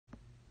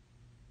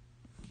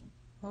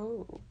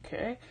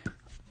Okay.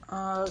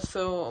 So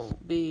it'll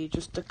be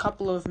just a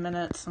couple of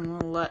minutes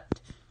and we'll let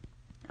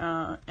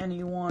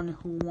anyone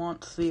who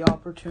wants the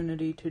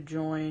opportunity to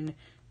join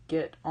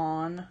get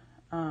on.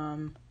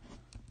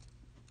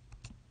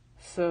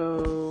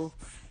 So,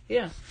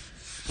 yeah.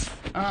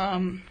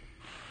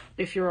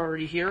 If you're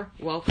already here,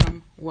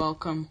 welcome.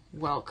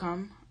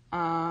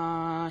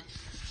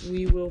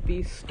 We will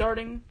be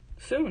starting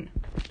soon.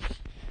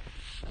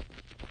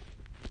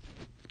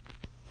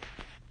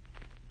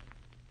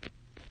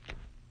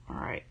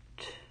 Alright.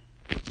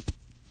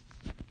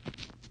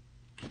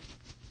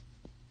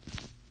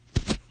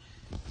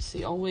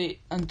 See, I'll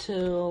wait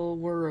until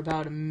we're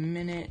about a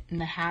minute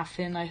and a half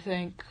in, I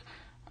think.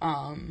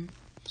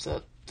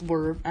 So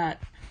we're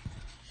at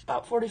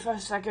about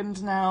 45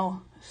 seconds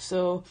now.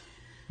 So,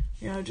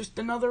 just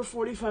another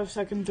 45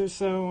 seconds or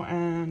so,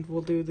 and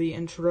we'll do the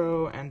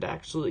intro and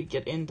actually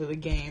get into the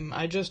game.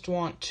 I just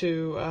want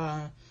to,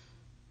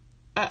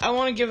 I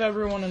want to give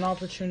everyone an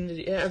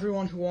opportunity,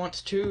 everyone who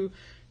wants to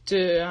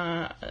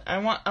I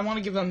want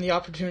to give them the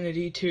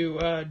opportunity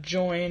to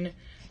join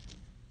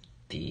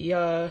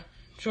the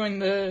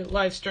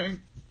live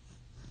stream.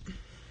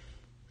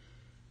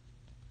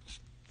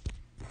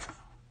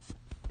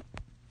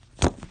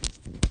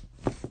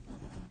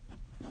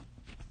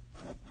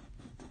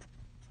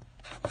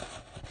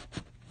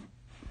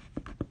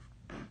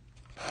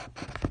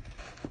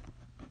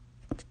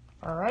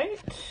 All right,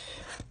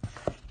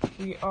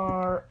 we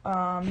are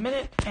a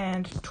minute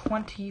and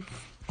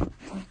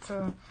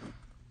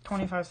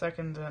 25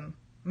 seconds in.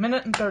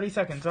 Minute and 30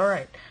 seconds. All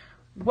right.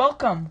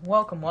 Welcome.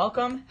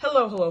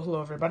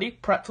 Hello, everybody.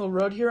 Pretzel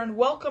Road here, and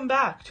welcome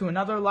back to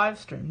another live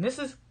stream. This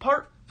is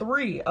part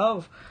 3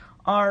 of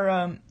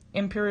our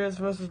Imperius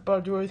versus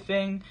Bardur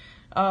thing.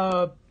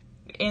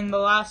 In the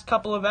last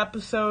couple of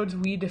episodes,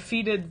 we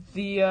defeated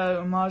the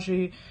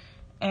Oumaji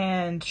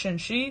and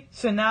Xin-xi,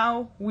 so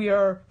now we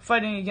are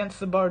fighting against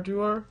the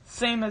Bardur,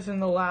 same as in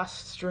the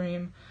last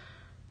stream.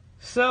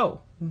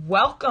 So,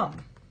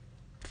 welcome!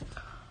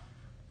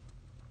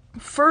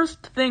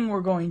 First thing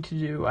we're going to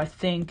do, I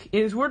think,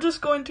 is we're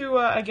just going to,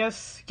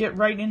 get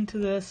right into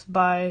this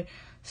by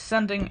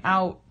sending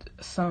out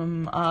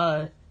some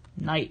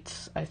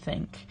knights, I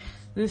think.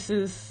 This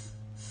is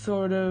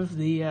sort of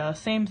the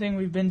same thing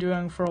we've been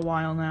doing for a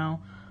while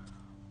now.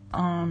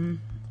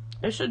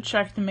 I should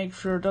check to make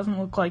sure. It doesn't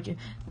look like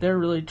they're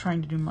really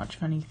trying to do much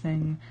of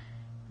anything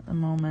at the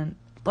moment.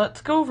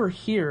 Let's go over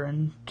here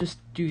and just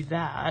do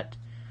that.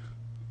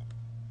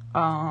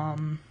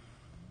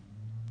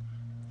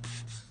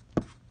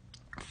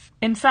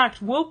 In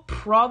fact, we'll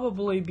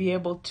probably be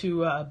able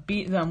to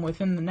beat them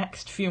within the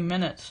next few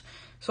minutes.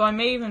 So I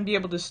may even be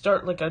able to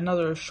start like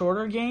another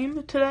shorter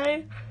game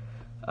today.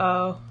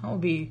 That will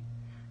be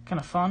kind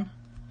of fun.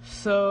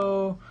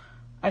 So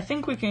I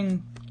think we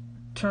can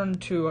turn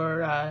to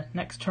our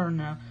next turn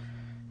now.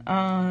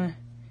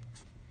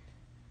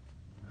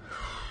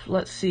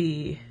 Let's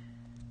see.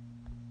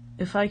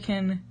 If I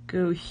can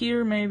go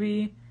here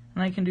maybe,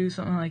 and I can do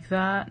something like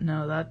that.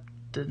 No, that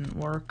didn't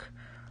work.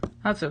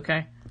 That's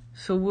okay.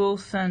 So we'll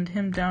send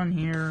him down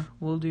here.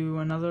 We'll do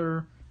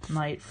another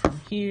knight from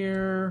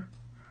here.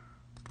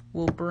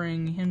 We'll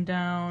bring him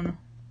down.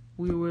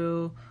 We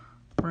will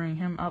bring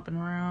him up and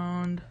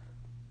around.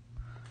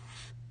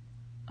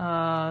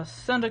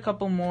 Send a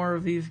couple more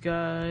of these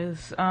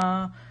guys.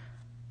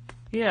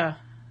 Yeah,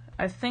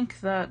 I think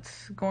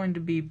that's going to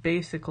be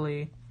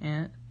basically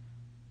it.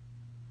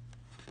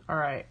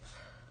 Alright,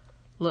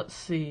 let's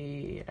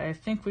see. I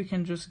think we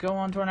can just go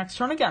on to our next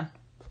turn again.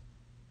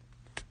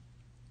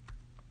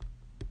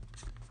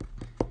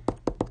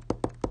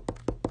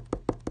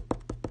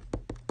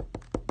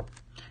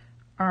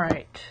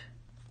 Alright.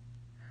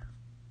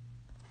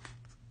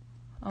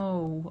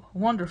 Oh,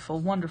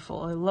 wonderful.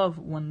 I love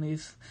when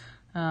these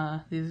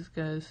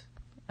guys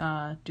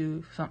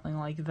do something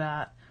like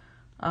that.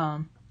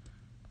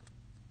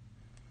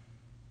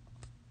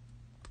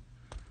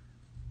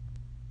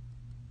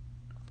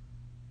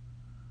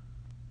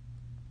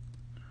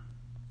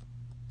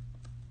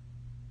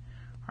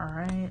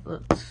 Alright,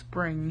 let's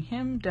bring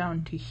him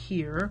down to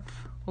here.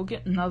 We'll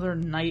get another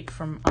knight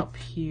from up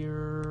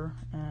here,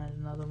 and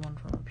another one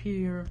from up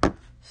here.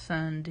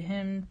 Send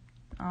him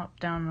up,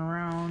 down, and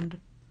around.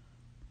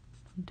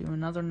 Do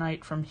another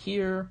knight from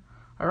here.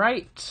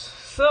 Alright,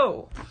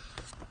 so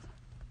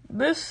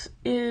this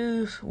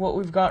is what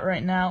we've got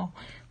right now.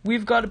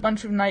 We've got a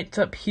bunch of knights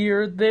up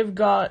here. They've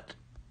got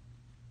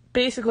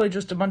basically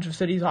just a bunch of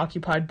cities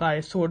occupied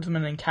by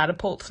swordsmen and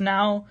catapults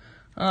now.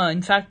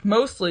 In fact,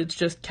 mostly it's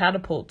just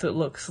catapults, it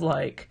looks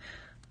like.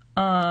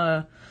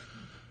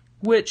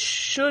 Which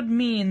should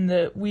mean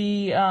that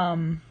we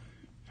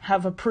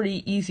have a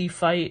pretty easy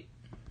fight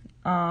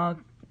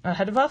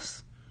ahead of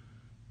us.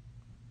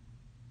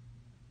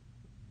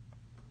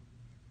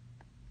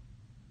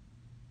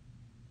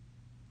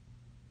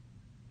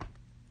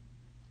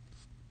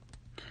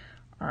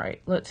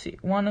 Alright, let's see.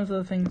 One of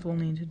the things we'll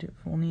need to do,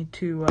 we'll need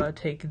to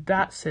take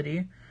that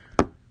city.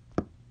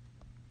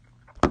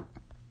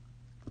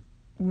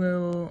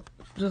 We'll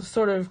just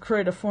sort of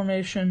create a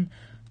formation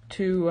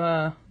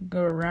to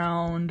go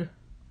around.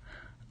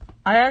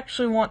 I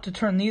actually want to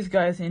turn these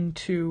guys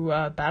into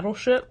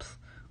battleships.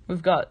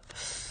 We've got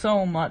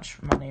so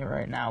much money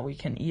right now, we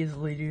can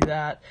easily do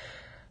that.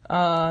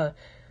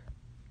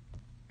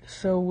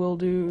 So we'll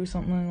do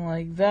something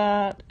like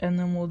that, and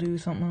then we'll do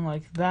something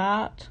like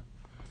that.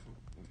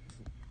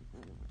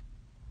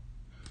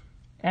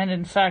 And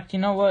in fact, you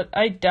know what?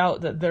 I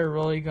doubt that they're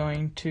really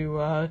going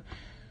to,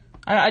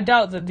 I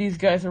doubt that these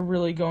guys are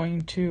really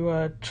going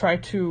to try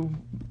to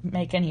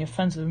make any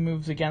offensive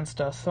moves against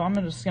us. So I'm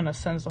just going to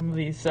send some of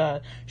these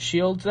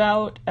shields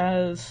out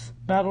as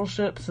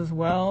battleships as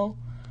well.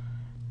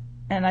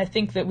 And I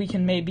think that we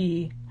can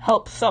maybe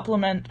help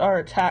supplement our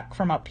attack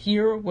from up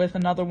here with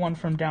another one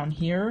from down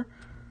here.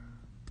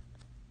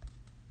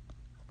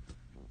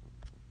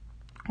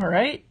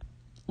 Alright,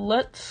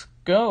 let's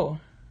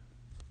go.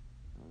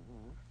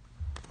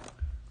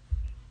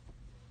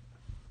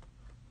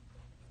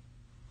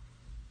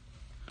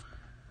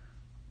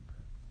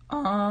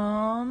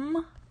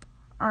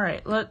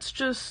 Alright, let's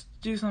just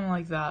do something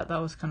like that.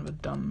 That was kind of a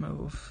dumb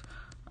move.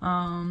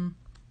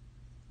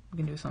 We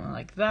can do something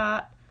like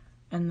that,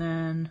 and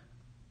then...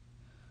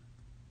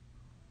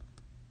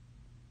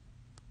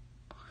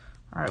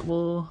 Alright,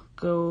 we'll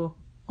go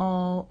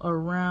all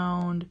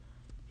around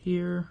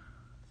here.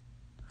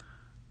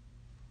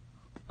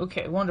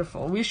 Okay,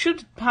 wonderful. We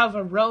should have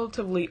a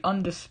relatively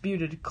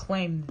undisputed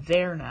claim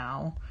there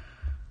now.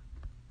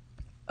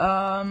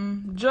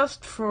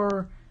 Just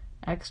for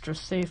extra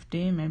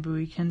safety, maybe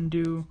we can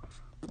do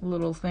a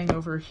little thing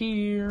over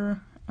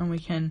here, and we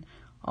can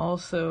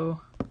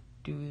also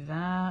do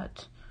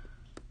that.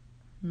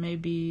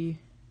 Maybe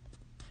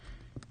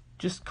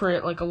just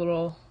create like a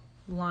little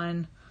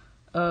line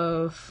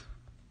of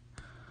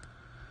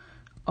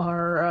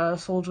our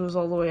soldiers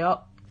all the way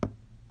up.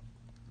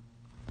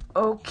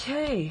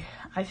 Okay,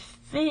 I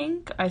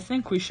think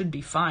we should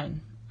be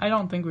fine. I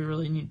don't think we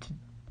really need to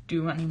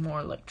do any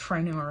more like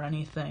training or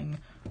anything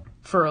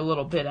for a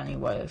little bit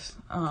anyways.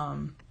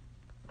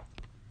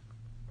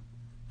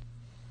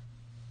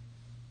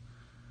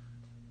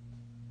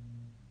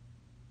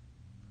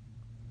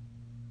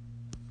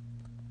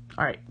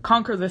 Alright,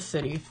 conquer this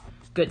city.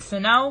 Good, so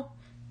now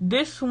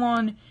this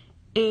one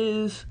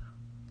is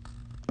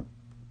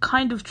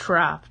kind of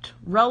trapped,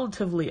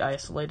 relatively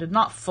isolated,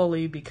 not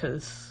fully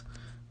because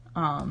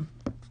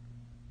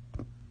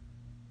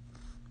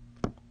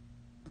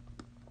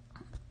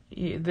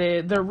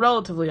they're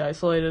relatively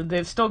isolated.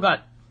 They've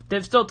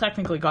still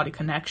technically got a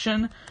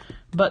connection,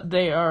 but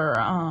they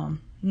are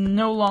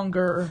no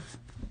longer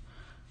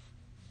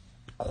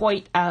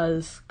quite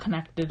as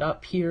connected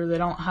up here. They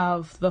don't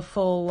have the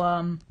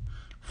full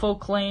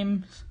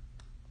claims.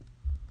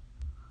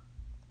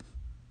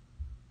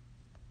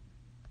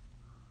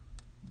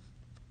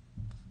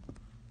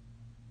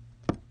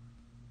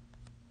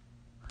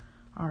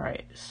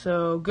 Alright,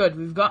 so good.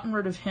 We've gotten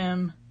rid of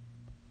him.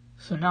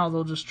 So now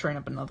they'll just train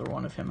up another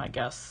one of him, I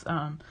guess.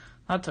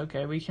 That's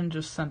okay. We can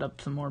just send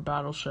up some more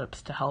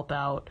battleships to help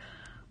out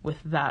with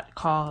that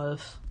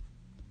cause.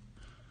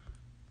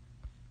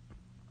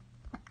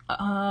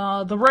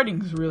 The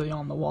writing's really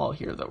on the wall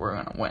here that we're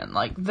gonna win.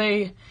 Like,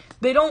 they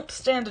don't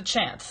stand a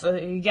chance.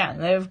 Again,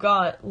 they've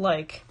got,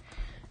 like,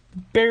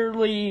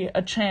 barely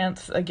a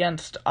chance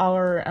against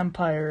our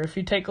empire. If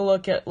you take a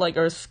look at, like,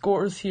 our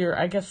scores here,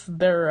 I guess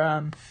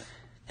they're,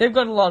 they've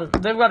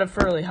got a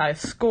fairly high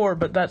score,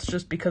 but that's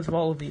just because of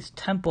all of these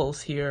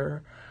temples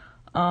here.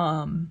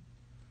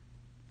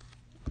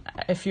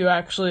 If you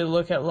actually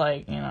look at,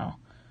 like, you know,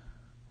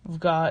 we've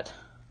got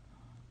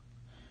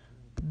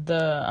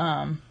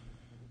the,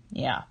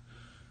 yeah,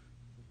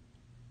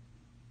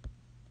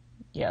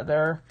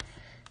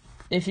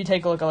 if you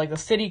take a look at, like, the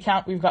city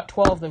count, we've got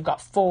 12, they've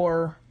got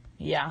 4,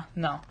 yeah,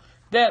 no,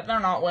 they're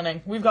not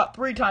winning. We've got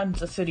 3 times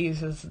the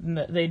cities as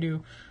they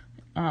do.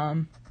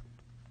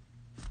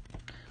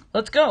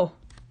 Let's go.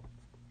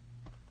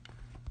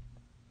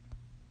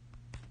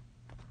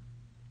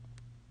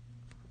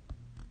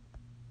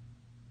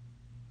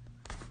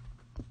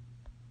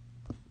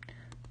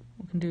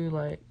 We can do,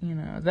 like, you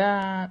know,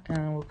 that,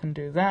 and we can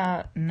do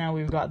that, and now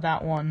we've got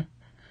that one.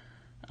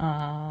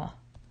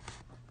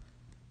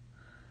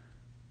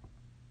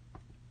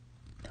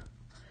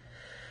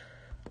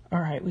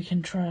 Alright, we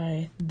can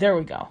try, there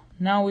we go.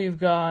 Now we've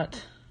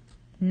got,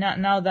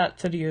 now that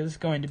city is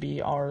going to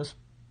be ours,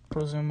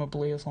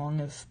 presumably, as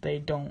long as they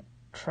don't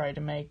try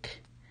to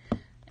make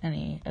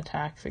any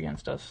attacks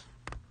against us.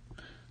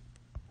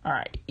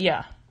 Alright,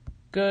 yeah,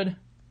 good.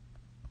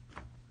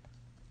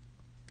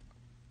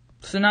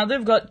 So now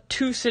they've got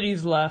 2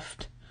 cities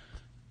left,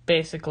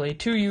 basically,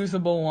 2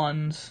 usable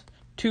ones,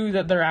 2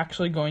 that they're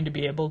actually going to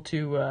be able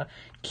to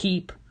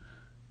keep.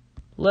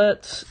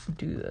 Let's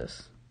do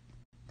this.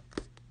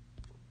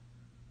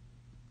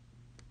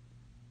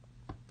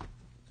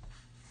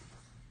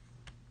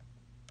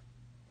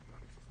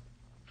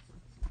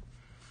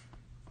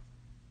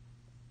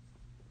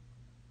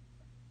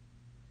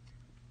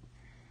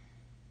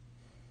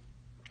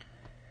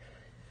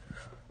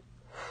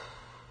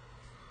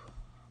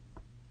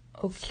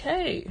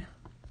 Okay,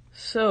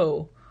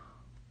 So,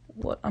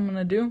 what I'm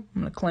gonna do,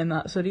 I'm gonna claim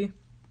that city.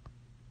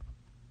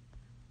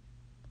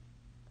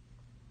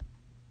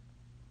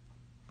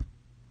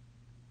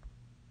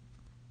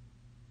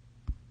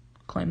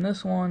 Claim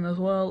this one as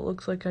well. It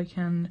looks like I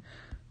can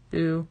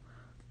do...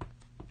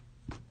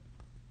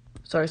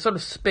 Sorry, I sort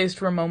of spaced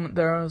for a moment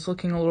there. I was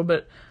looking a little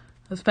bit...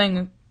 I was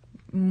paying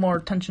more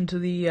attention to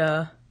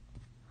the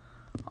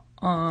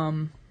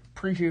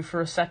preview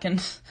for a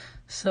second.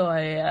 So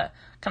I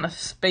kind of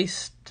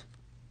spaced...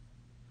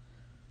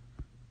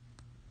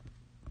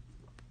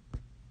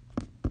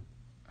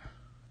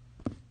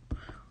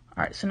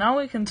 Alright, so now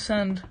we can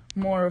send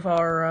more of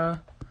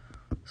our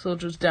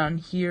soldiers down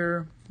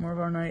here, more of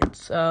our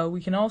knights.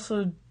 We can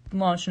also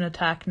launch an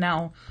attack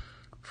now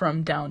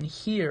from down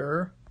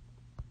here.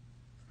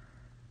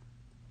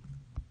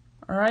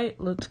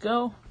 Alright, let's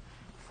go.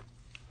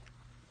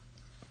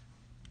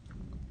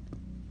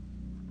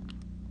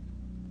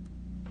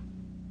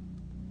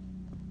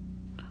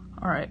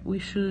 Alright, we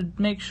should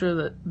make sure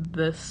that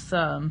this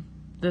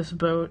this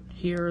boat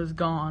here is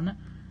gone,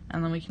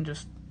 and then we can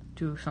just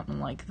do something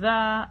like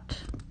that,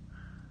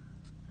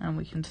 and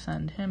we can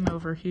send him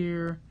over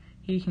here.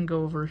 He can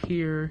go over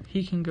here.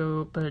 He can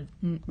go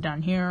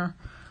down here.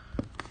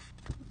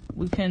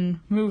 We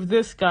can move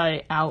this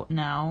guy out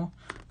now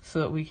so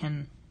that we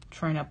can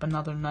train up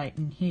another knight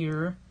in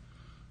here.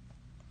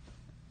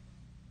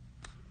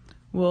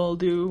 We'll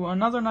do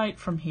another knight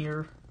from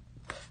here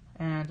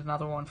and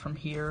another one from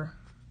here.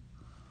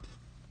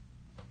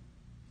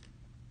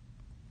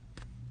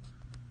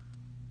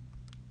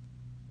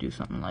 Do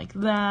something like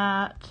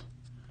that.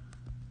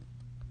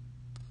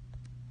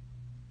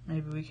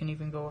 Maybe we can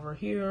even go over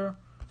here.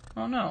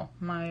 Oh no,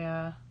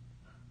 my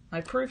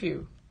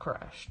preview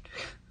crashed.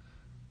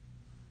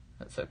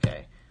 That's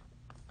okay.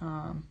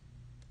 Come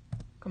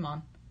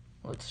on.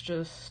 Let's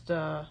just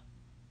unmute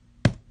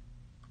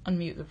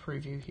the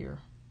preview here.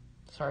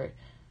 Sorry.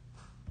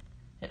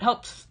 It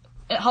helps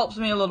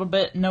me a little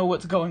bit know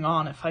what's going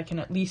on if I can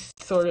at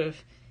least sort of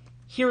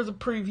hear the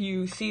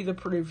preview, see the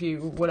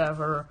preview,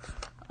 whatever.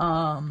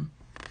 Alright,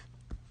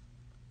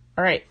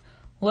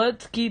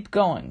 let's keep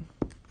going.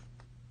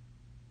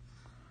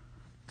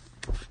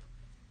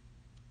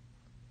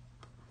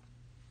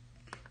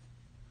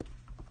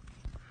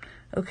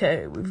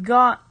 Okay, we've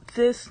got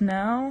this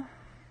now.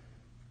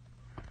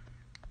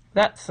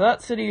 That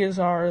city is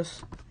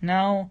ours.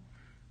 Now,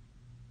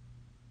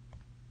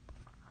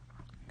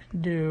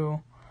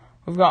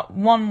 we've got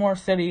one more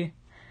city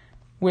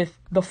with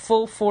the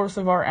full force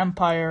of our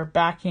empire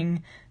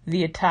backing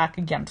the attack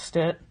against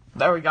it.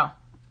 There we go.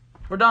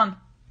 We're done.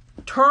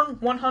 Turn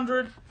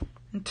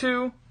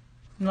 102.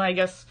 No, I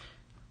guess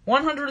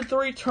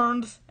 103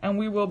 turns, and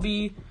we will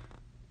be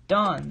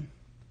done.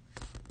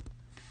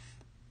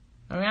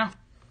 There we go.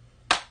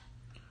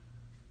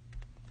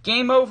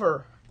 Game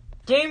over.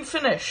 Game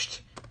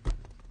finished.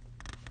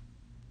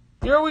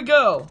 Here we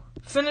go.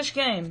 Finish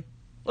game.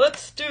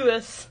 Let's do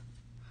this.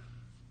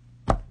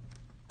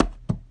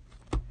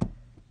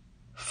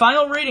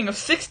 Final rating of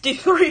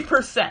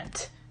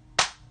 63%.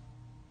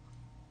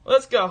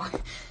 Let's go.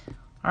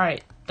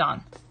 Alright,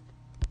 done.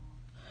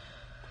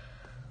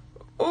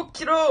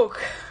 Okie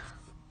doke.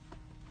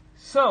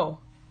 So.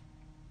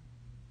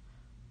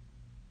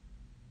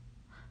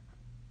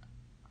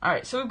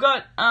 Alright, so we've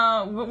got,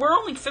 we're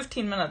only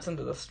 15 minutes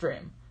into the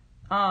stream.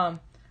 A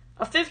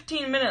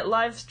 15-minute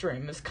live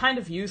stream is kind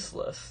of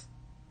useless.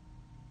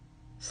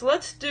 So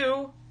let's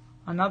do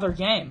another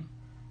game.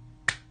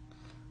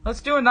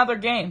 Let's do another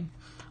game.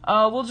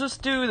 We'll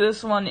just do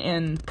this one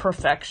in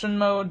perfection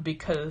mode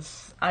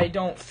because I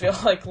don't feel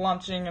like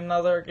launching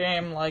another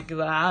game like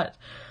that.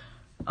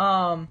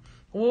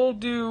 We'll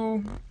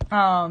do,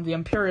 the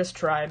Imperius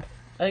tribe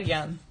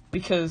again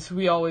because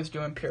we always do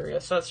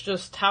Imperius. That's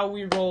just how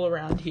we roll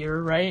around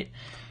here, right?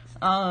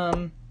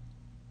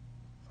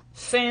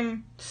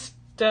 Same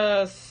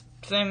stuff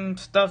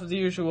as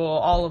usual,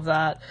 all of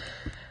that.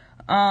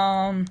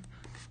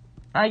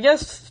 I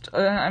guess,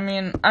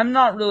 I'm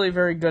not really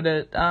very good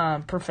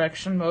at,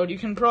 perfection mode. You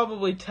can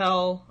probably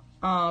tell,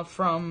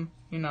 from,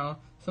 some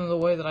of the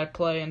way that I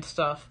play and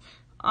stuff.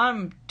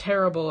 I'm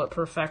terrible at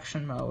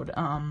perfection mode.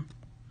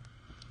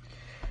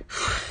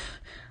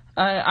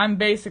 I'm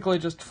basically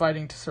just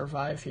fighting to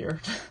survive here,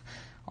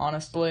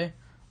 honestly.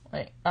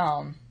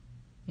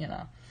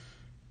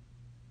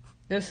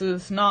 This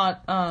is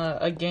not,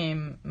 a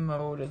game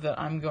mode that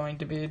I'm going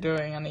to be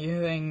doing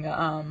anything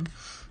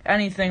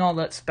all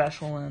that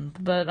special in,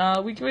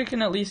 but we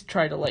can at least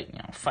try to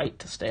fight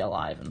to stay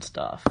alive and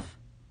stuff.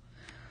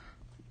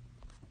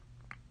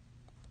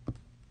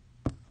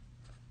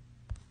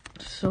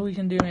 So we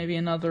can do maybe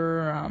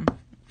another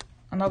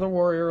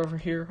warrior over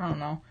here. I don't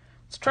know.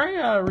 Let's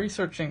try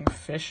researching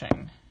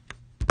fishing.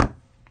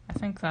 I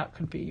think that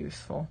could be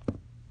useful.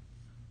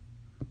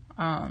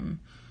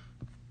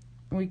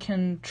 We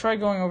can try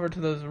going over to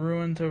those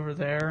ruins over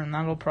there, and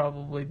that'll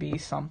probably be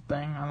something.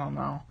 I don't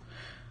know.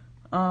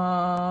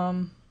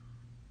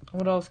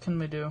 What else can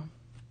we do?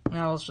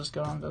 Now let's just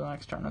go on to the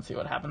next turn and see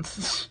what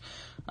happens.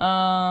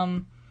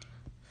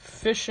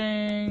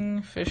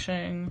 fishing.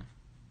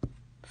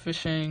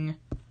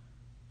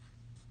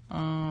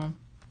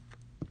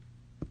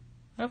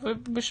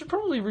 We should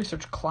probably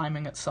research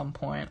climbing at some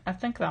point. I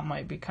think that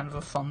might be kind of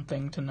a fun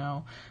thing to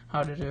know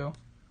how to do.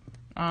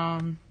 I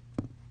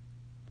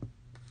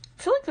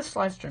feel like this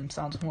live stream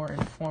sounds more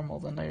informal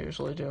than they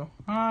usually do.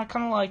 I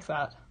kind of like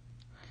that.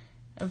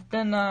 I've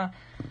been, I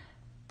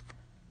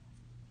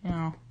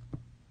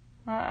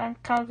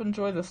kind of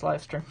enjoy this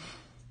live stream.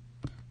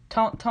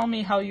 Tell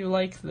me how you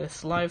like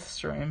this live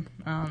stream,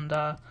 and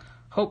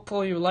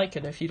hopefully you like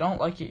it. If you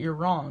don't like it, you're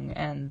wrong.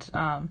 And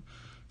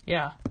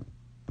yeah,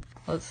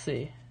 let's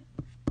see.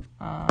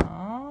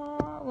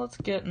 Let's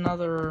get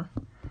another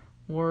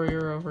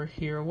warrior over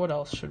here. What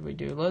else should we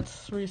do?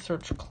 Let's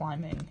research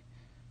climbing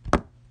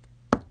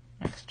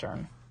next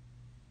turn.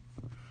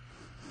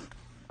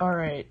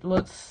 Alright,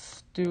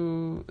 let's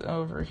do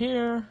over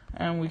here,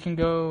 and we can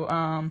go,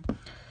 I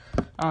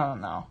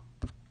don't know.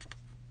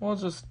 We'll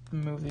just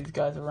move these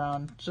guys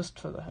around just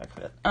for the heck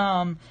of it.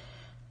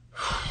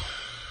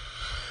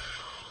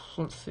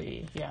 Let's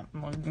see. Yeah,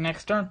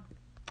 next turn.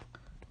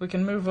 We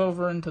can move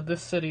over into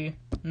this city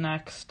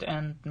next,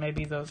 and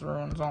maybe those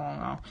ruins, I don't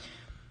know.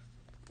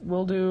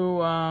 We'll do,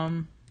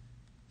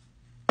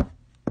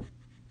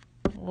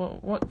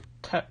 what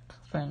tech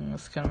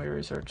things can we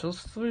research?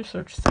 Let's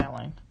research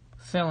sailing.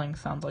 Sailing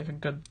sounds like a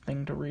good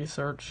thing to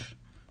research.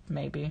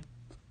 Maybe.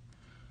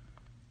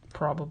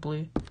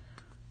 Probably.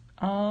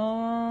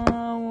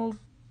 We'll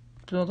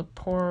build a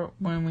port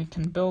when we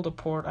can build a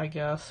port, I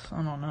guess.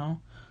 I don't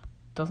know.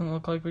 Doesn't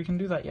look like we can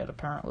do that yet,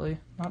 apparently.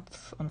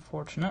 That's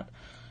unfortunate.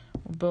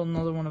 We'll build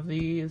another one of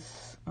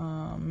these.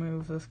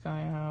 Move this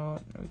guy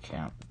out. We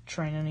can't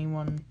train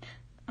anyone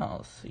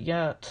else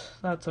yet.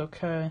 That's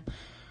okay.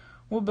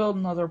 We'll build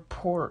another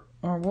port.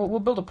 Or we'll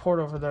build a port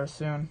over there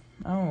soon.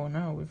 Oh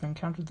no, we've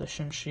encountered the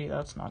Xin-xi.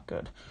 That's not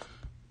good.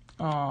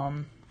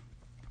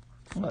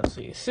 Let's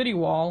see. City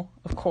wall,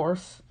 of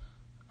course.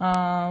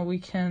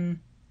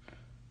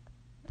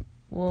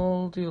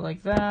 We'll do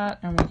like that,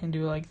 and we can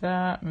do like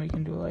that, and we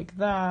can do like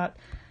that,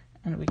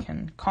 and we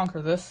can conquer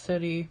this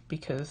city,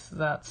 because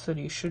that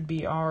city should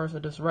be ours.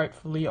 It is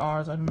rightfully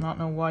ours. I do not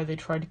know why they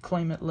tried to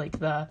claim it like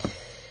that.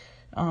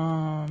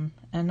 And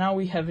now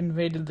we have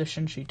invaded the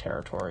Xin-xi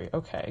territory.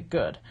 Okay,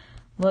 good.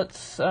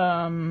 Let's,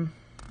 I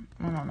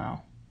don't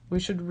know. We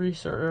should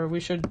research, or we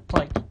should,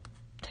 like,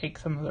 take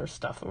some of their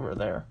stuff over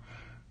there.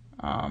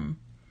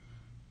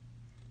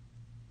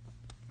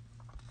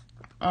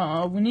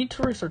 We need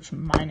to research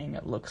mining,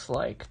 it looks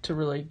like, to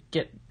really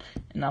get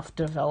enough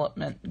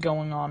development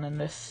going on in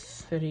this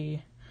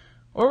city.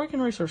 Or we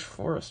can research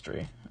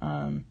forestry.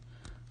 I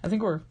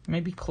think we're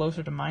maybe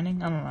closer to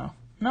mining? I don't know.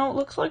 No, it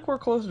looks like we're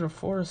closer to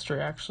forestry,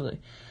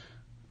 actually.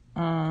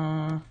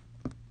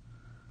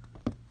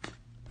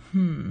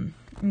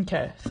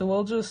 Okay, so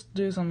we'll just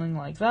do something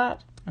like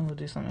that, and we'll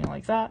do something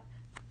like that,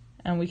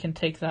 and we can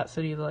take that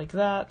city like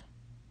that,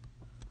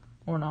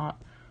 or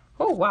not.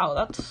 Oh, wow,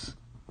 that's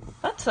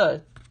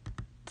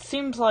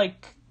seems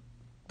like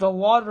the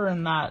water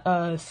in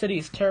that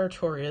city's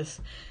territory is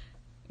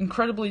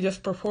incredibly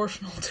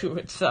disproportional to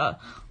its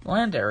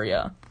land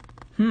area.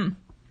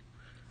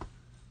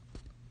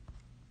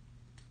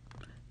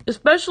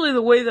 Especially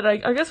the way that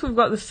I guess we've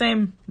got the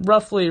same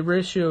roughly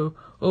ratio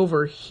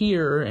over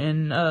here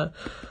in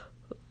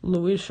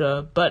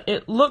Luisha, but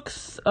it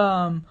looks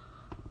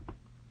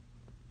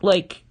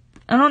like,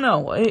 I don't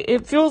know,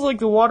 it feels like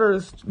the water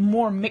is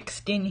more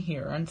mixed in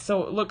here, and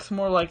so it looks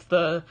more like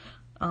the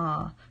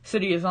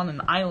city is on an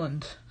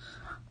island.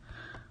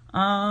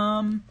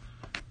 Alright.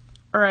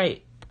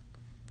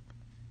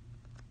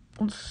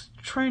 Let's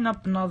train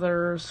up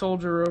another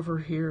soldier over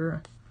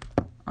here.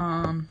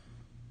 Let's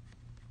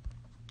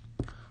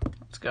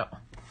go.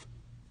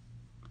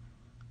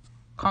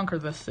 Conquer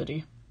this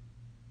city.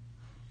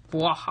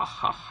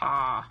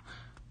 Wahahaha.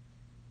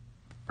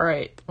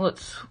 Alright,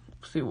 let's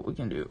see what we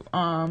can do.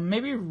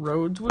 Maybe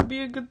roads would be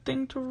a good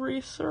thing to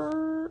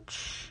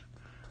research.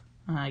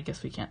 I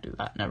guess we can't do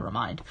that. Never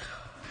mind.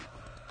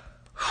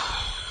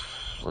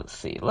 Let's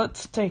see.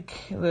 Let's take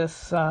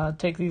this,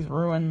 take these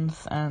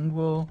ruins, and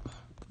we'll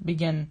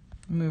begin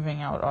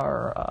moving out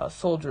our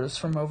soldiers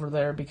from over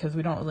there, because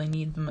we don't really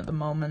need them at the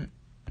moment.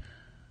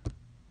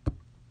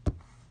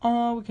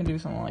 We can do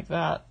something like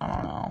that. I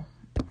don't know.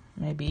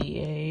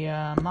 Maybe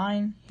a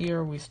mine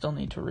here. We still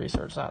need to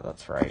research that.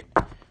 That's right.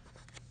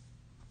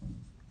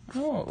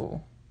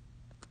 Oh.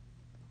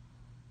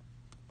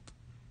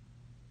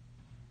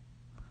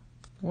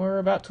 We're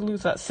about to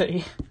lose that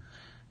city.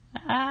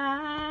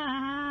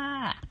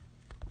 Alright,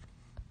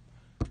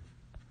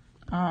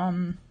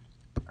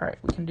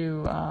 we can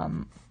do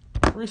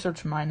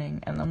research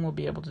mining, and then we'll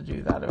be able to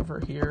do that over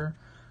here.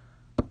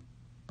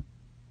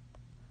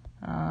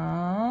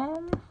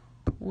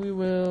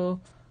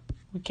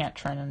 We can't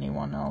train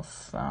anyone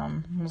else.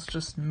 Let's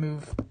just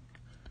move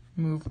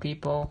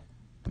people.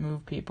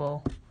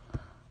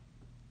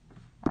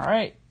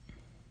 Alright.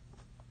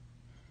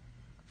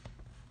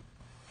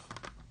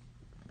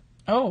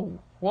 Oh,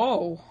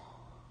 whoa.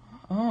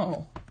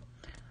 Oh.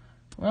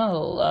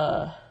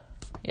 Well,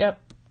 Yep.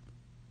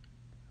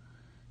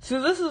 See,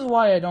 this is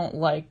why I don't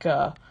like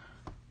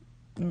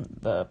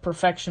the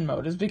perfection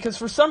mode, is because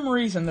for some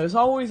reason there's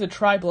always a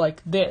tribe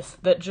like this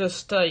that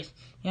just,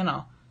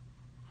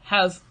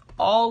 has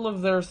all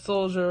of their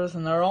soldiers,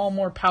 and they're all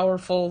more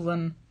powerful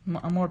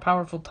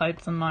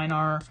types than mine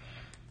are.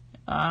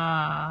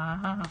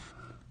 Let's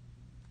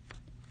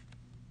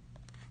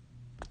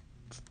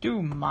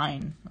do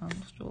mine.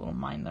 Let's do a little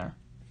mine there.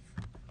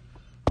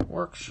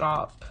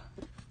 Workshop.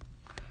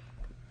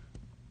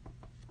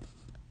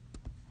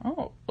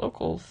 Oh,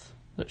 locals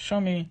that show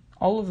me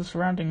all of the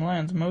surrounding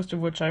lands, most of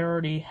which I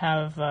already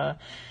have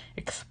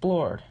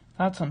explored.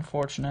 That's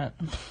unfortunate.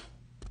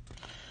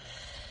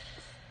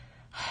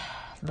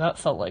 That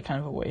felt like kind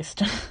of a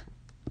waste.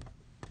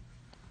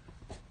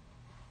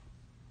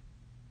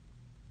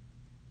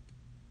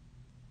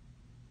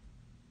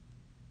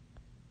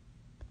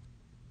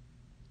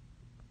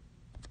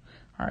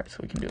 Alright, so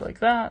we can do like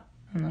that,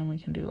 and then we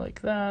can do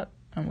like that,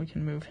 and we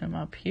can move him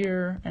up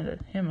here,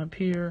 and him up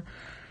here.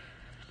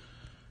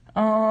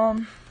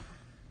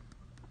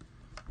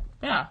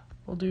 Yeah,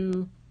 we'll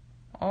do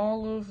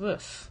all of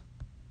this.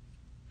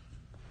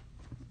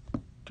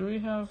 Do we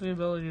have the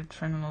ability to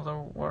train another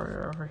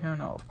warrior over here?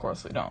 No, of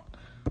course we don't.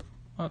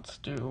 Let's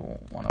do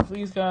one of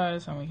these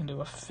guys, and we can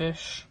do a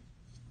fish.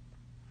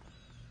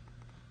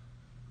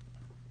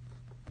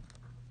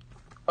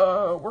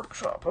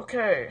 Workshop,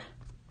 okay.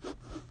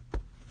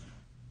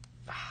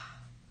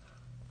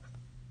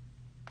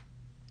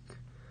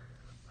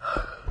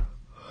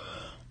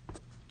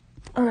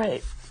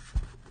 Alright.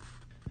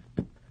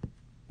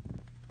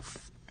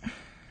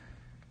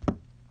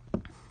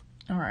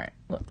 Alright,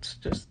 let's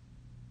just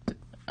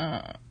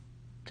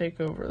take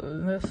over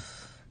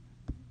this.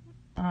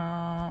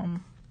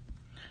 I'm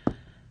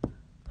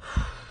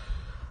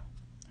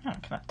kind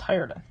of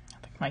tired. I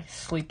think my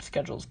sleep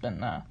schedule's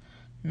been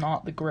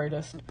not the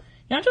greatest.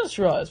 Yeah, I just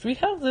realized we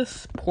have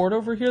this port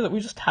over here that we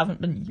just haven't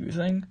been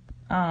using.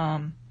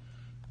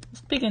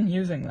 Let's begin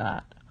using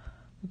that.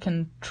 We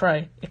can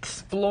try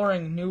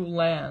exploring new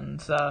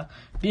lands,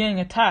 being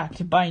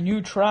attacked by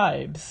new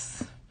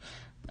tribes,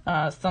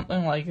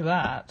 something like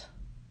that.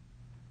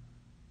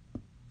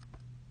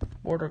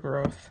 Border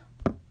growth.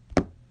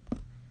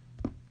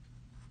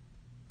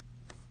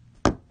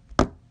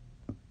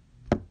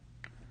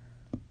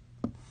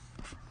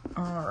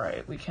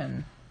 Alright, we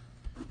can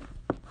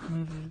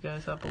move these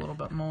guys up a little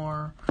bit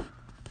more.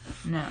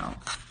 Now,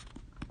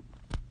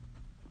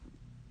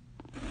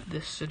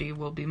 this city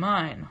will be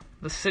mine.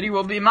 The city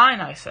will be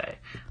mine, I say.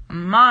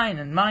 Mine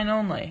and mine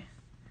only.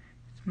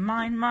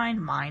 Mine, mine,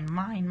 mine,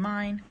 mine,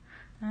 mine.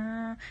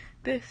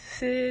 This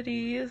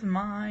city is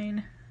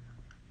mine.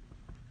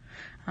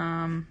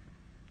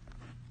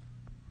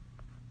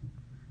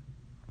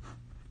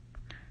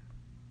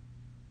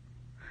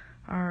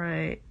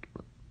 Alright.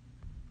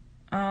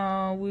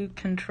 We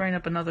can train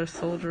up another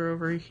soldier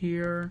over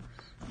here.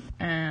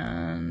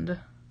 And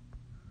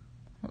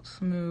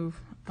let's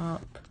move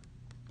up.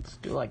 Let's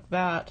do like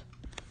that.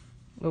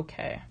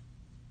 Okay.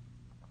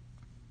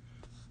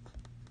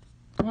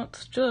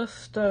 Let's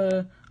just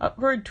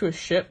upgrade to a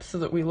ship so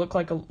that we look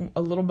like a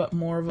little bit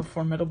more of a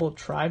formidable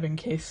tribe in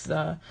case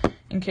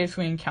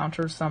we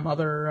encounter some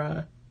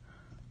other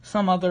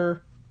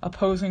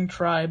opposing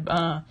tribe.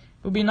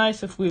 It would be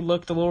nice if we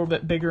looked a little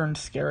bit bigger and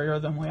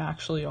scarier than we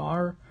actually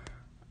are.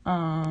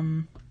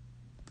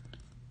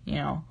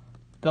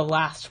 The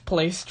last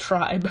place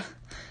tribe.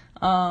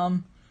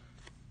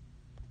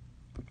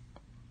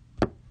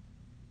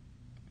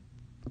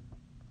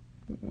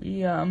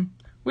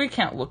 We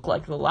can't look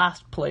like the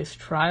last place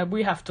tribe.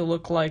 We have to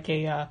look like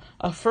a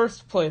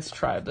first place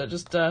tribe that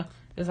just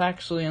is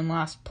actually in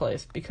last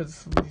place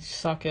because we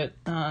suck at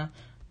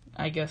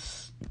I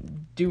guess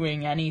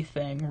doing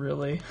anything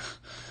really.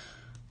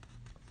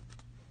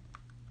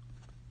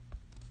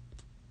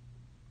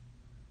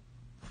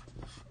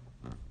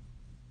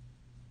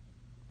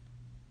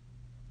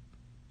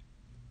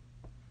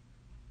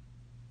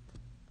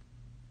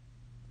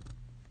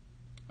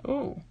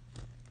 Oh,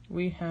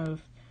 we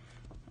have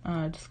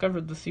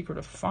discovered the secret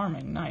of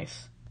farming.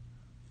 Nice.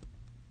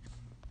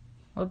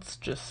 Let's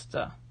just,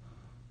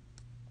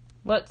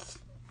 let's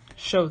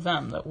show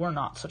them that we're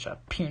not such a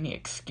puny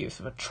excuse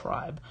of a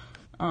tribe.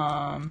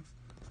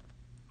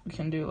 We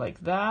can do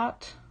like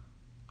that.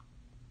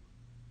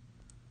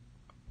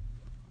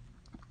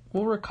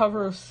 We'll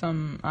recover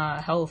some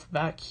health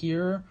back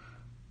here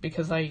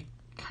because I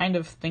kind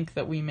of think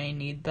that we may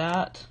need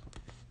that.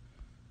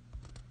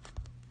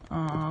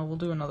 We'll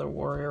do another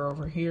warrior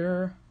over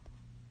here.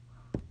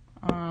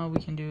 We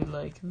can do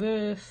like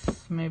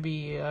this.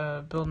 Maybe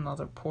build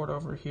another port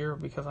over here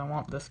because I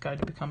want this guy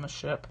to become a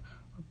ship.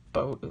 Or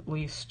boat, at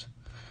least.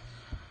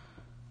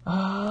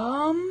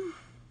 Yeah,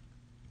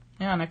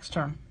 next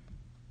turn.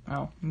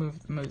 Oh,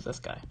 move this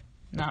guy.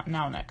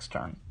 Now next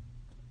turn.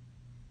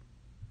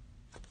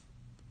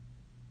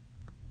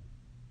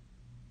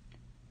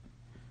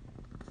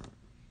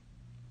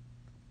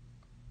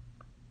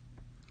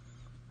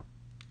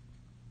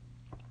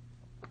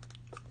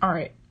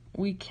 Alright,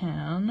 we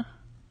can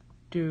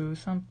do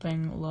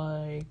something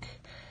like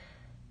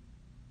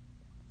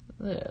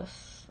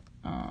this.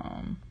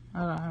 I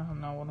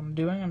don't know what I'm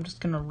doing. I'm just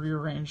going to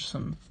rearrange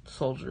some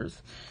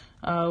soldiers.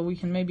 We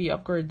can maybe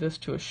upgrade this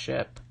to a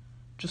ship.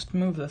 Just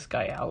move this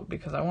guy out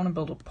because I want to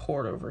build a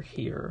port over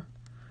here.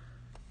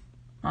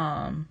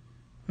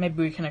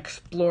 Maybe we can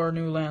explore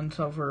new lands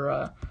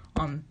over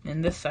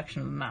in this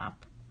section of the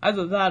map.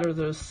 Either that or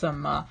there's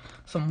some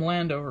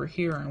land over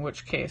here, in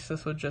which case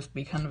this would just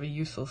be kind of a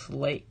useless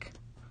lake.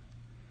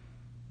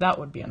 That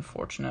would be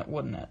unfortunate,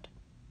 wouldn't it?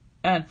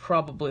 And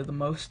probably the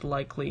most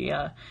likely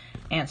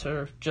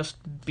answer just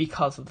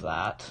because of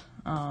that.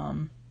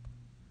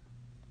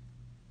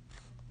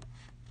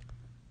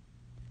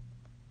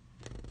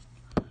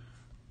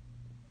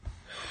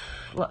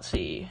 Let's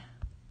see.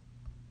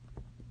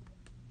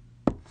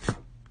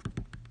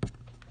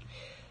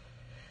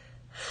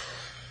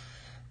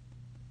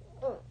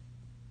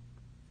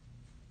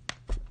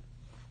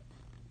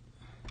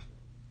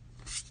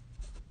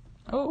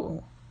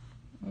 Oh,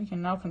 we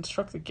can now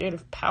construct the Gate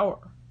of Power.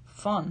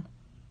 Fun.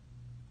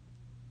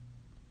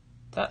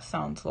 That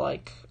sounds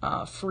like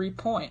 3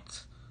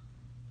 points.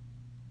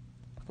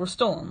 We're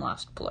still in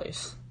last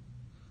place.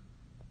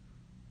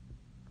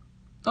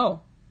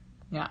 Oh,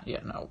 yeah,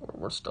 no,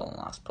 we're still in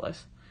last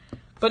place.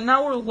 But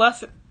now we're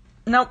less.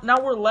 Now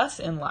we're less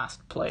in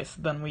last place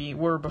than we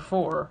were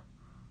before,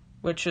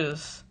 which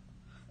is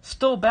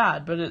still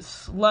bad, but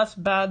it's less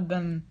bad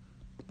than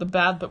the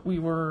bad that we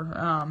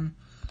were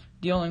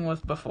dealing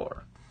with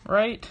before,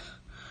 right?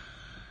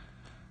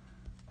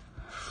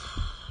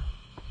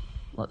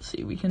 Let's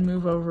see, we can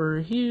move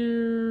over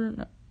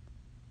here.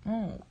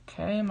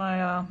 Okay,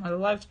 my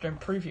Livestream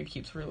preview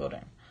keeps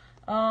reloading.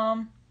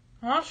 I'm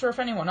not sure if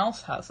anyone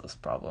else has this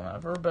problem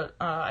ever, but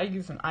I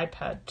use an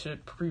iPad to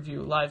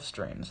preview live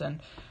streams,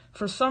 and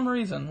for some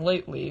reason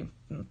lately,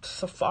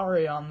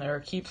 Safari on there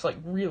keeps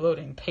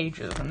reloading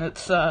pages, and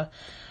it's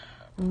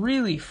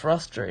really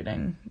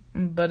frustrating,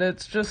 but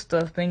it's just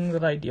a thing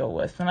that I deal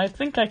with, and I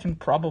think I can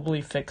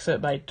probably fix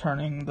it by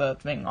turning the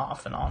thing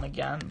off and on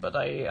again, but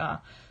I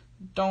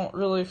don't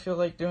really feel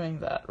like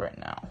doing that right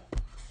now.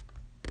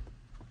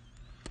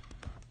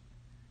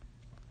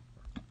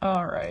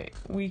 Alright,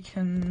 we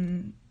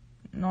can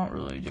not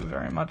really do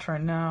very much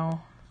right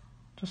now.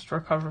 Just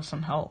recover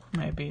some health,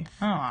 maybe.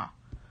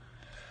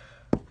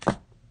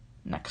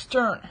 Next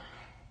turn.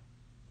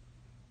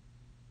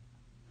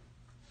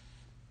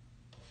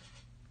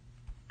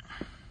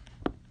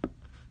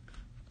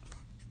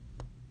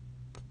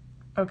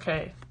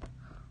 Okay,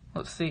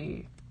 let's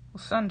see.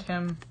 We'll send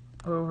him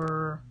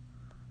over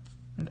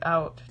and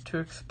out to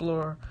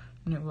explore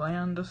new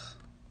lands.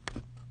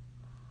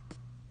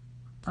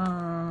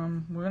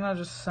 We're gonna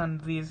just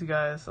send these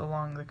guys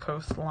along the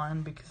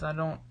coastline because I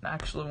don't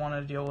actually want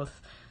to deal with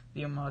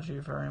the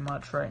Oumaji very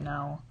much right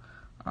now.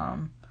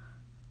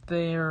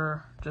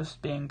 They're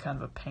just being kind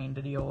of a pain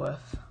to deal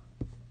with.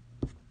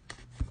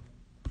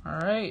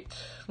 Alright,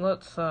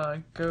 let's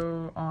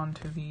go on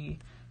to the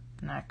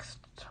next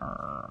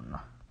turn.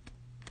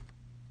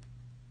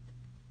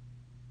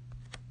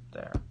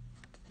 There.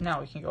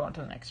 Now we can go on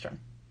to the next turn.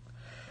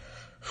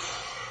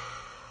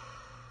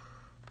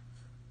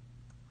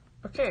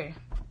 Okay.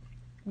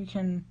 We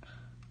can...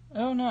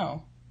 Oh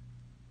no.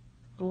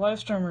 The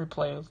Livestream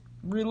replay is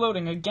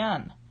reloading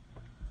again.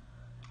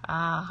 There's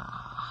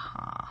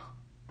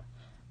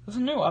a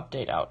new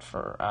update out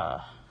for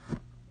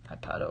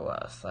iPad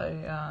OS.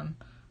 I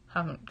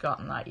haven't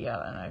gotten that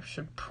yet, and I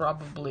should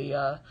probably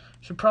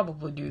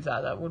do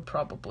that. That would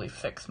probably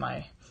fix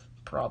my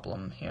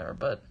problem here,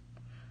 but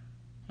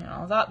you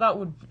know, that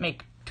would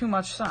make too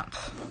much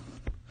sense.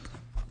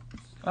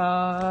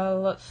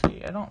 Let's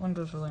see. I don't think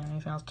there's really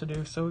anything else to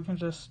do, so we can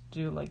just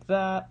do like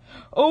that.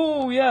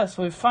 Oh, yes,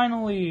 we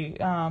finally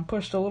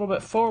pushed a little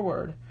bit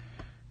forward.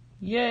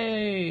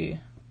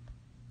 Yay!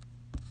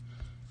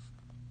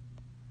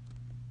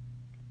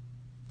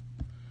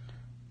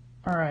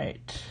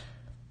 Alright.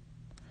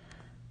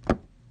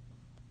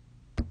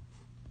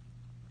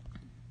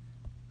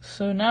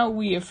 So now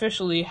we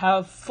officially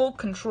have full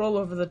control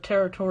over the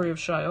territory of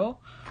Shio,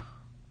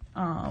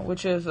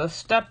 which is a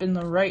step in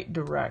the right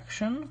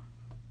direction.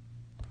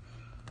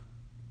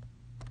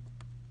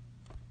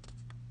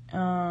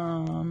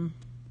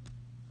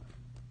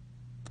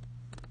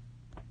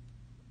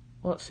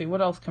 Let's see,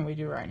 what else can we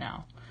do right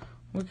now?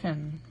 We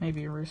can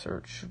maybe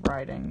research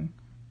riding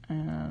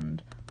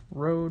and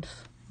roads,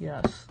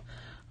 yes.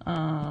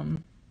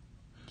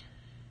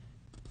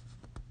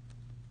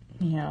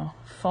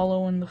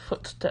 Follow in the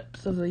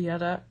footsteps of the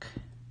Yadak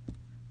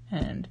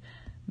and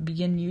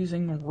begin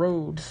using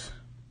roads.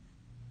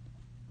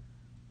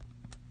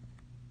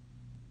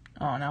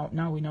 Oh,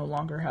 now we no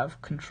longer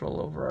have control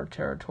over our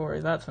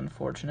territory. That's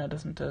unfortunate,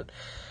 isn't it?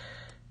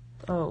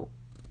 Oh,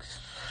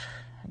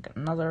 I got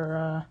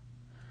another,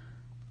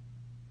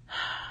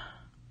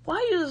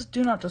 Why does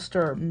Do Not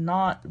Disturb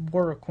not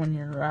work when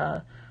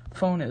your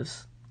phone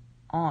is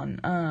on?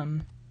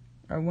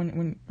 Or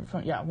when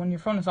your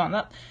phone is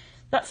on.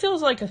 That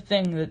feels like a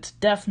thing that's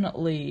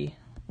definitely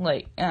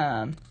like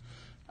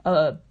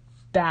a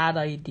bad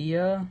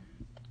idea.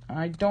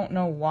 I don't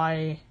know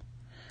why.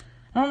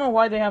 I don't know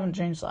why they haven't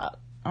changed that.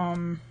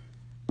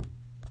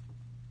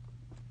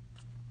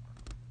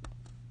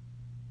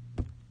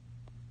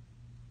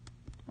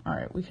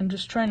 Alright, we can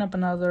just train up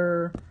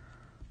another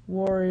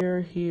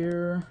warrior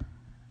here.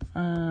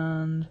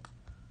 And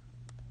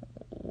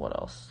what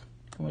else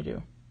can we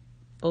do?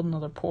 Build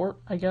another port,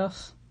 I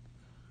guess.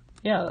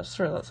 Yeah, that's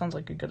true. That sounds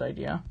like a good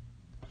idea.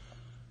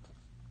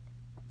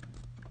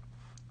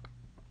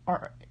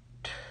 Alright.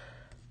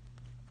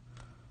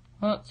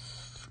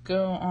 Let's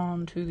go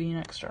on to the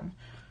next turn.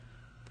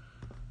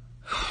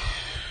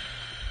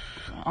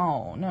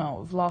 Oh no,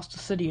 we've lost a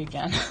city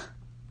again.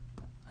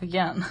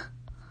 Again.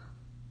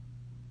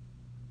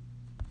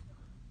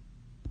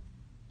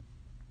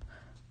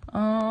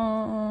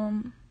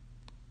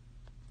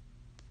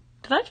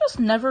 Did I just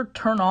never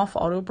turn off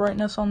auto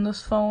brightness on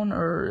this phone,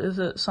 or is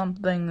it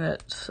something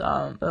that's,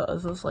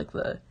 is this like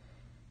the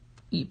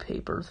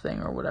e-paper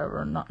thing or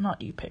whatever? Not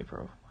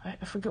e-paper. I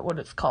forget what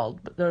it's called,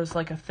 but there's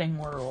like a thing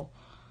where it'll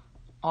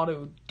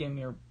auto dim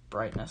your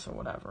brightness or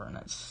whatever, and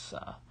it's,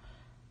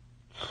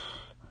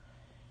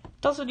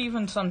 does it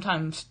even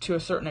sometimes to a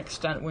certain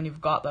extent when you've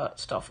got that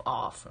stuff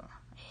off. I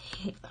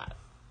hate that.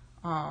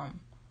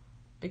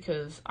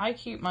 Because I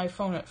keep my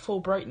phone at full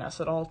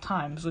brightness at all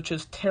times, which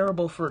is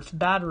terrible for its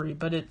battery,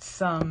 but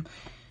it's,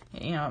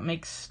 it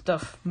makes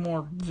stuff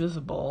more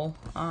visible,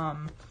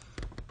 and,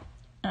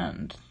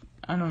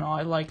 I don't know,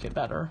 I like it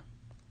better.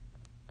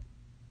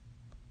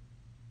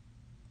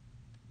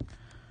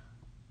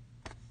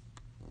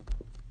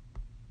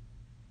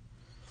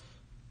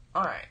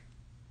 Alright.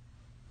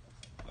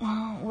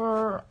 Well,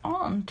 we're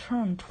on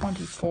turn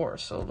 24,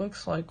 so it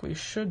looks like we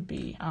should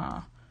be,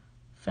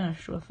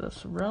 finished with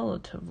this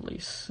relatively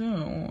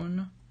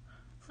soon.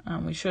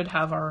 We should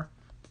have our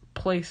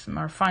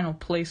final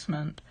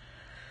placement.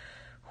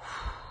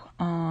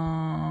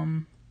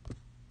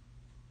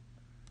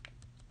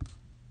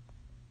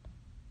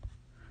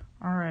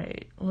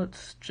 Alright,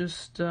 let's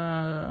just,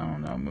 I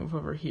don't know, move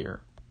over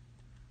here.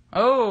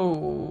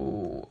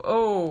 Oh,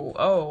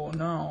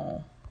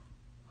 no.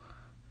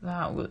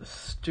 That was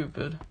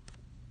stupid.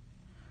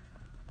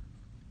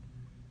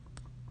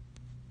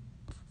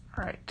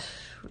 Alright,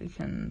 we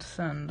can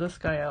send this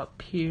guy up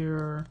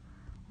here,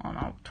 and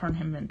I'll turn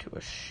him into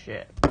a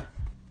ship.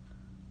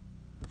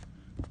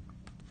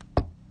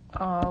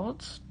 No,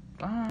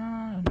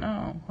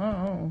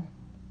 oh.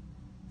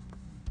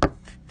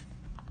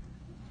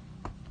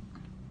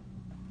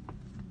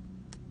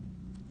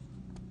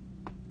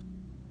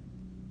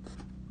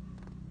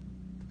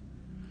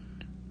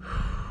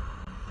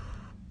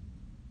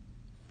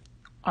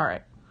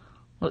 Alright,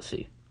 let's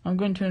see. I'm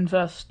going to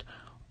invest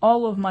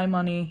all of my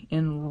money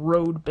in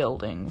road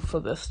building for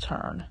this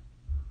turn.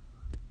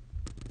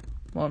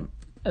 Well,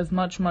 as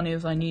much money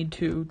as I need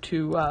to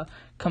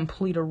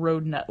complete a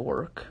road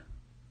network.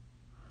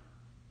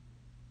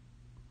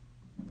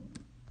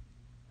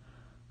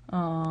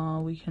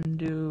 We can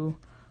do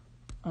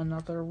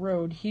another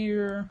road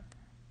here.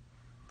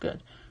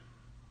 Good.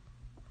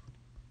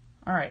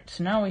 Alright,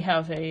 so now we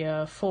have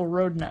a full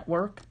road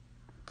network.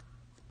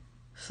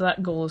 So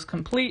that goal is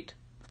complete.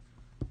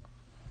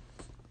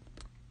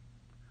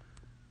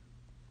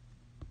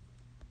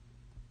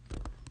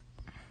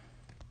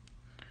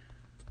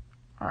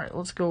 Alright,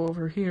 let's go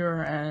over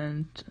here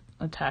and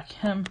attack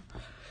him.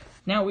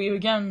 Now we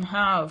again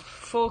have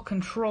full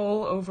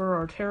control over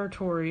our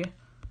territory.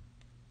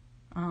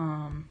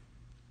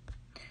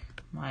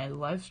 My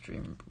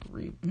Livestream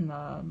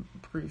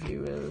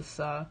preview is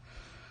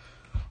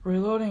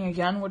reloading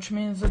again, which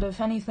means that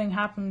if anything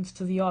happens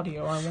to the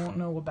audio, I won't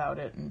know about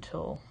it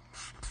until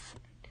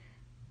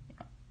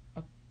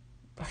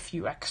a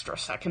few extra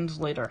seconds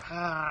later.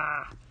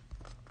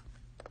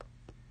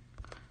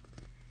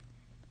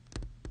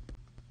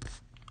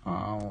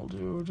 We'll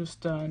do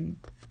just a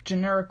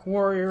generic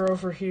warrior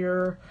over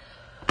here.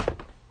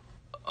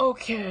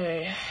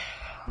 Okay,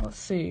 let's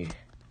see.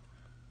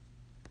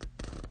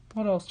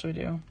 What else do we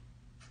do?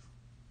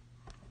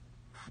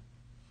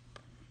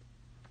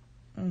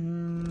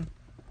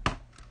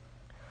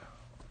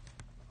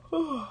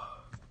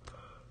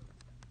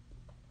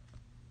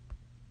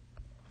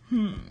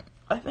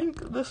 I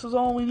think this is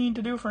all we need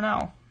to do for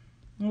now.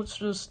 Let's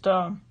just,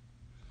 I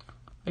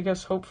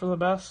guess, hope for the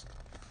best.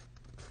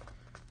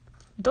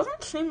 It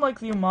doesn't seem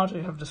like the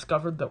Oumaji have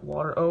discovered that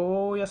water...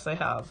 Oh, yes, they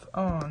have.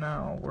 Oh,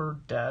 no, we're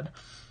dead.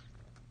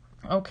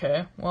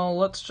 Okay, well,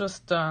 let's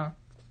just,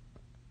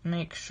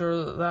 make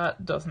sure that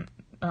that doesn't,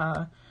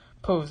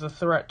 pose a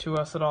threat to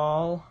us at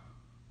all.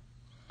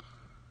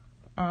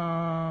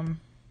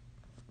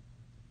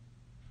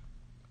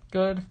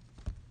 Good.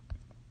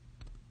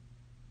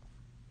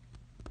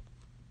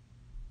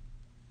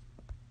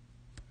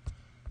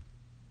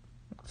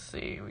 Let's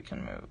see, we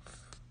can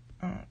move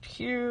out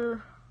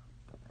here.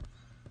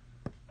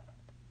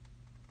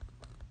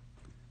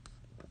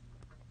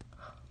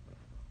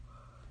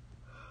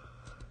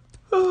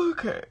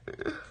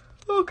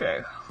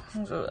 Okay.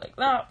 So like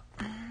that.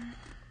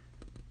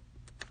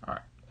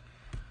 Alright.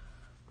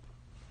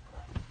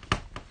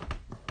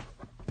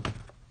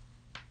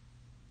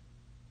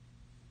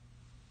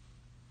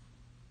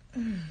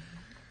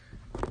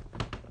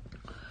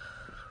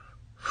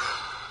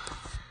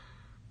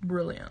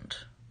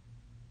 brilliant.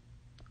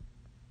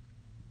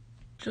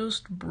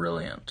 Just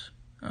brilliant.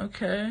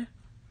 Okay.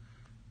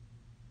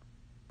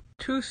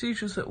 2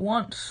 sieges at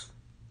once.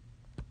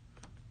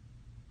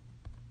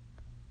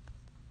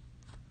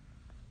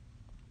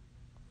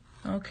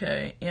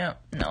 Okay, yeah,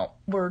 no,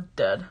 we're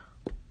dead.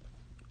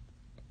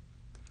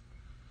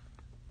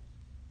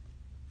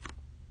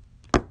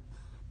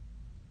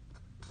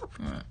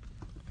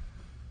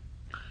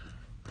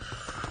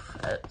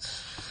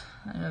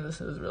 I know this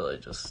is really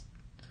just,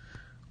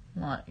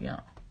 what,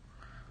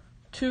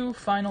 2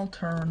 final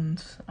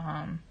turns,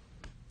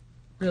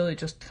 really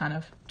just kind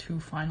of 2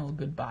 final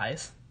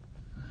goodbyes.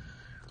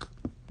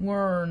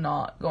 We're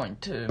not going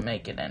to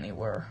make it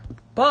anywhere.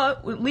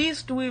 But at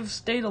least we've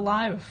stayed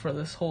alive for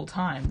this whole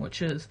time,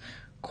 which is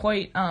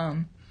quite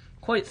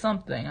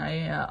something.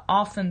 I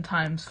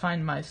oftentimes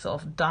find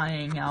myself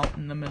dying out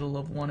in the middle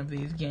of one of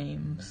these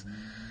games.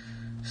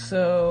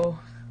 So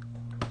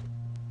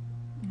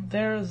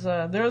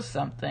there's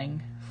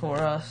something for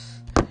us.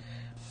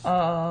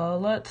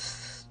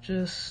 Let's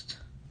just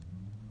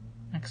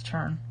next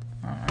turn.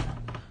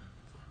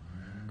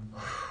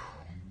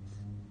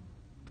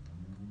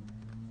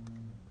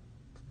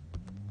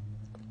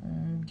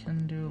 We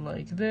can do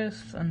like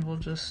this, and we'll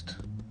just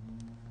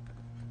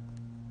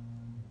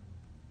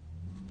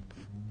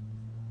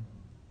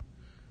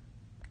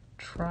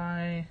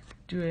try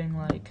doing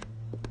like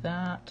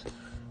that.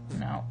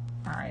 No.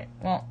 Alright,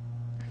 well,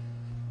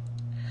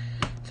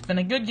 it's been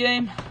a good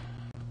game.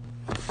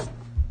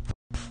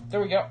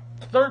 There we go.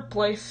 3rd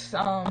place,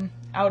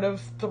 out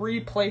of 3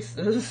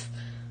 places.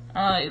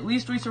 At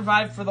least we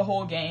survived for the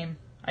whole game.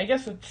 I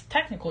guess it's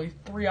technically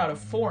 3 out of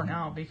 4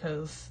 now,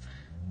 because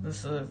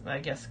this is, I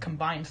guess,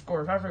 combined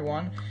score of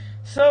everyone.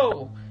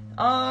 So,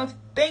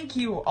 thank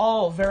you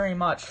all very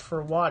much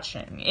for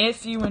watching.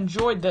 If you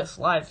enjoyed this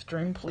live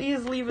stream,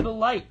 please leave it a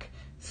like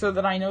so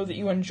that I know that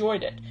you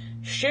enjoyed it.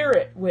 Share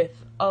it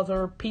with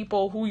other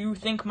people who you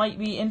think might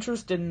be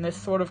interested in this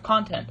sort of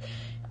content.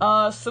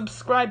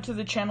 Subscribe to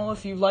the channel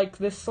if you like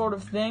this sort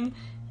of thing.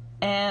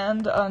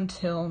 And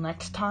until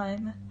next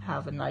time,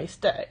 have a nice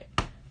day.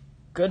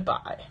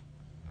 Goodbye.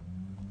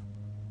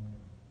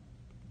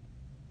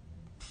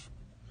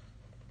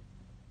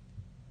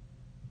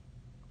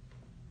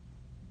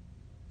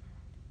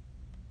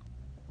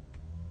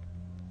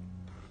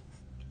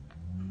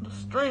 The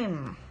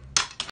stream.